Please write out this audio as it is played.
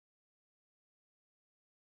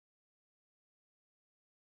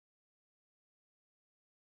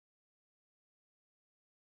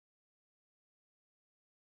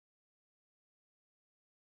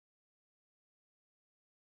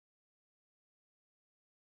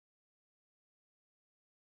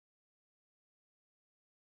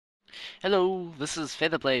Hello, this is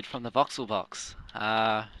Featherblade from the VoxelBox.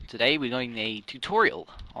 Today we're doing a tutorial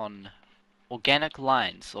on organic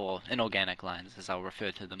lines, or inorganic lines as I'll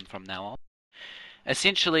refer to them from now on.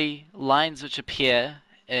 Essentially, lines which appear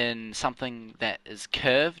in something that is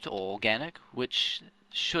curved or organic, which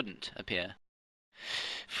shouldn't appear.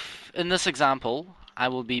 In this example, I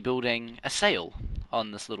will be building a sail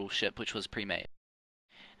on this little ship which was pre-made.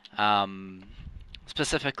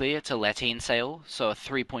 Specifically, it's a lateen sail, so a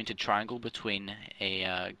three-pointed triangle between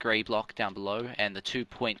a grey block down below and the 2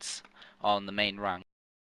 points on the main rung.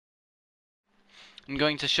 I'm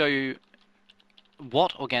going to show you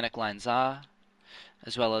what organic lines are,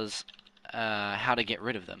 as well as how to get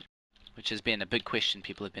rid of them, which has been a big question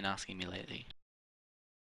people have been asking me lately.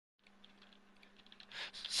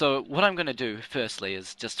 So what I'm going to do firstly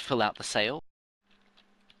is just fill out the sail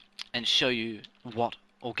and show you what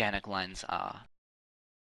organic lines are.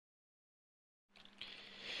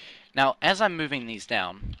 Now, as I'm moving these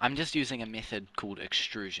down, I'm just using a method called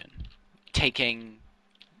extrusion, taking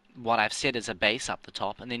what I've set as a base up the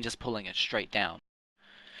top and then just pulling it straight down.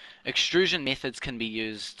 Extrusion methods can be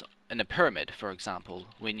used in a pyramid, for example,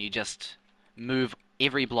 when you just move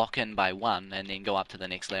every block in by one and then go up to the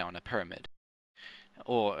next layer on a pyramid.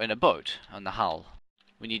 Or in a boat, on the hull,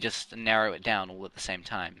 when you just narrow it down all at the same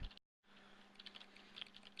time.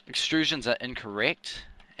 Extrusions are incorrect,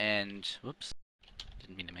 and whoops,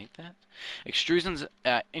 didn't mean to make that. Extrusions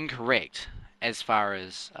are incorrect as far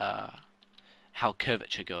as how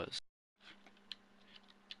curvature goes.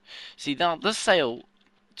 See, now this sail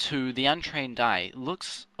to the untrained eye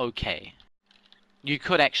looks okay. You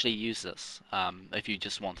could actually use this if you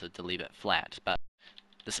just wanted to leave it flat, but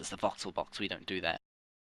this is the VoxelBox, we don't do that.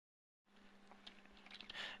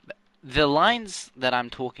 The lines that I'm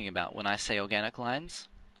talking about when I say organic lines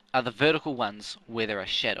are the vertical ones where there are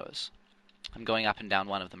shadows. I'm going up and down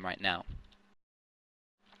one of them right now.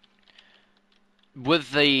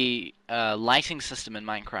 With the lighting system in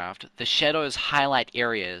Minecraft, the shadows highlight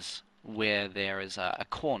areas where there is a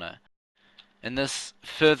corner, and this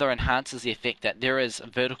further enhances the effect that there is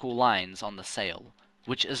vertical lines on the sail,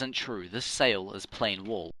 which isn't true. This sail is plain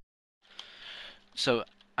wall. So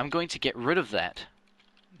I'm going to get rid of that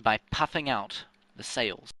by puffing out the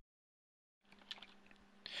sails,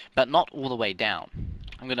 but not all the way down.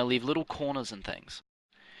 I'm going to leave little corners and things.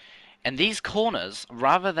 And these corners,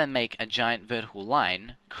 rather than make a giant vertical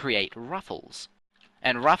line, create ruffles.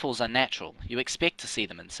 And ruffles are natural. You expect to see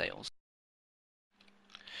them in sails,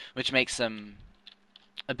 which makes them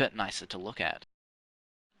a bit nicer to look at,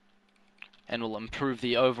 and will improve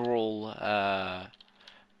the overall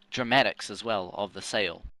dramatics as well of the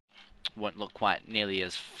sail. Won't look quite nearly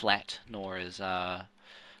as flat nor as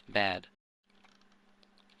bad.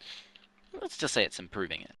 Let's just say it's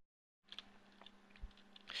improving it.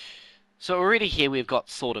 So already here we've got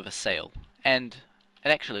sort of a sail, and it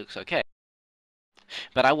actually looks okay.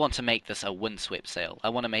 But I want to make this a windswept sail. I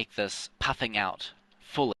want to make this puffing out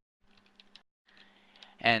fully.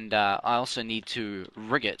 And I also need to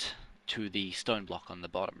rig it to the stone block on the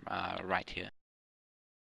bottom right here.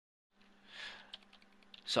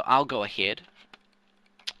 So I'll go ahead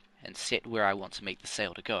and set where I want to make the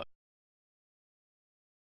sail to go.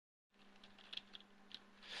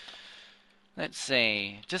 Let's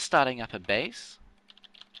say, just starting up a base,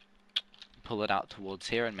 pull it out towards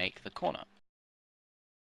here and make the corner.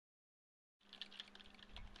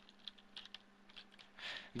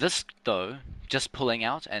 This, though, just pulling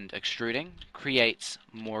out and extruding, creates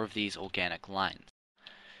more of these organic lines.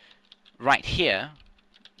 Right here,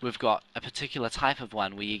 we've got a particular type of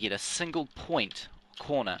one where you get a single point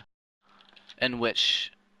corner in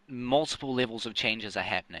which multiple levels of changes are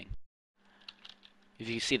happening. If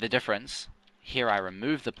you see the difference, here I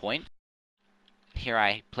remove the point, here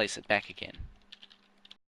I place it back again.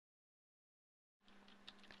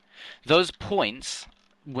 Those points,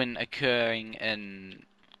 when occurring in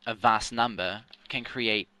a vast number, can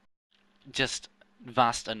create just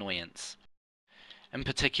vast annoyance. In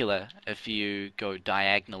particular, if you go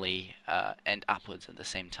diagonally and upwards at the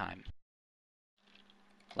same time.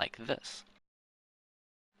 Like this.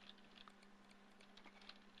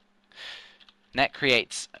 And that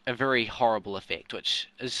creates a very horrible effect, which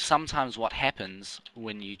is sometimes what happens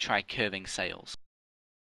when you try curving sails.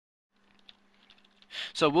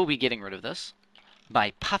 So we'll be getting rid of this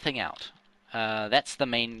by puffing out. That's the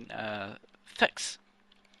main fix.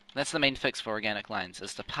 That's the main fix for organic lines,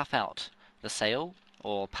 is to puff out the sail,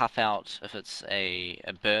 or puff out, if it's a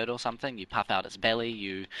bird or something, you puff out its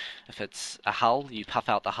belly. If it's a hull, you puff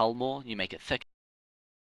out the hull more, you make it thick.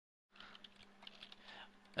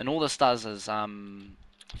 And all this does is,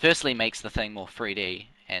 firstly makes the thing more 3D,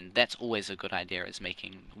 And that's always a good idea, is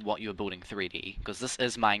making what you're building 3D, because this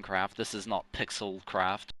is Minecraft, this is not pixel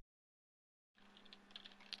craft.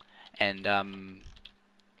 And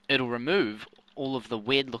it'll remove all of the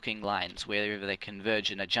weird looking lines wherever they converge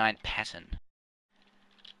in a giant pattern.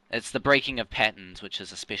 It's the breaking of patterns which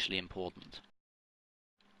is especially important.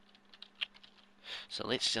 So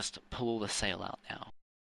let's just pull all the sail out now.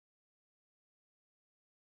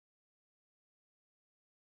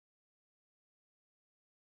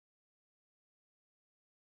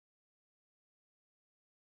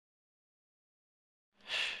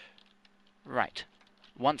 Right.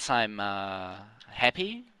 Once I'm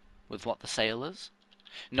happy with what the sail is,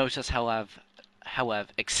 notice how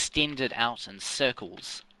I've extended out in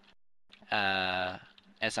circles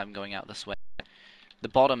as I'm going out this way. The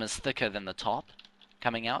bottom is thicker than the top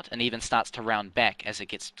coming out, and even starts to round back as it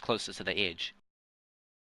gets closer to the edge.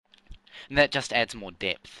 And that just adds more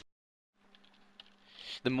depth.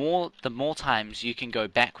 The more times you can go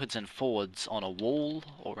backwards and forwards on a wall,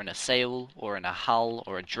 or in a sail, or in a hull,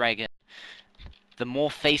 or a dragon, the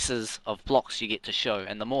more faces of blocks you get to show,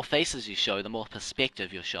 and the more faces you show, the more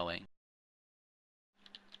perspective you're showing.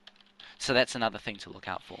 So that's another thing to look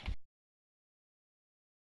out for.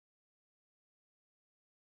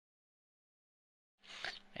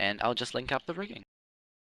 And I'll just link up the rigging.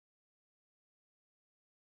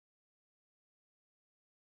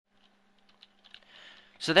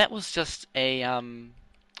 So that was just a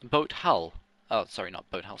boat hull. Oh, sorry, not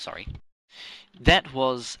boat hull, sorry. That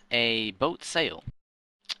was a boat sail.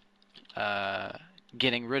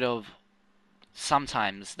 Getting rid of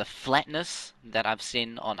sometimes the flatness that I've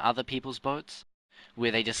seen on other people's boats,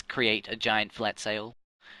 where they just create a giant flat sail,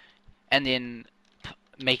 and then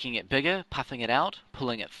making it bigger, puffing it out,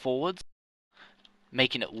 pulling it forwards,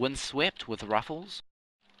 making it windswept with ruffles,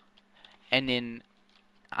 and then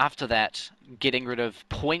after that, getting rid of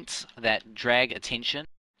points that drag attention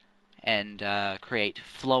and create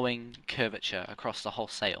flowing curvature across the whole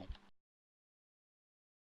sail.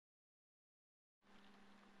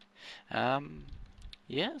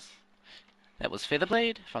 Yes, that was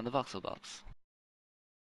Featherblade from the VoxelBox.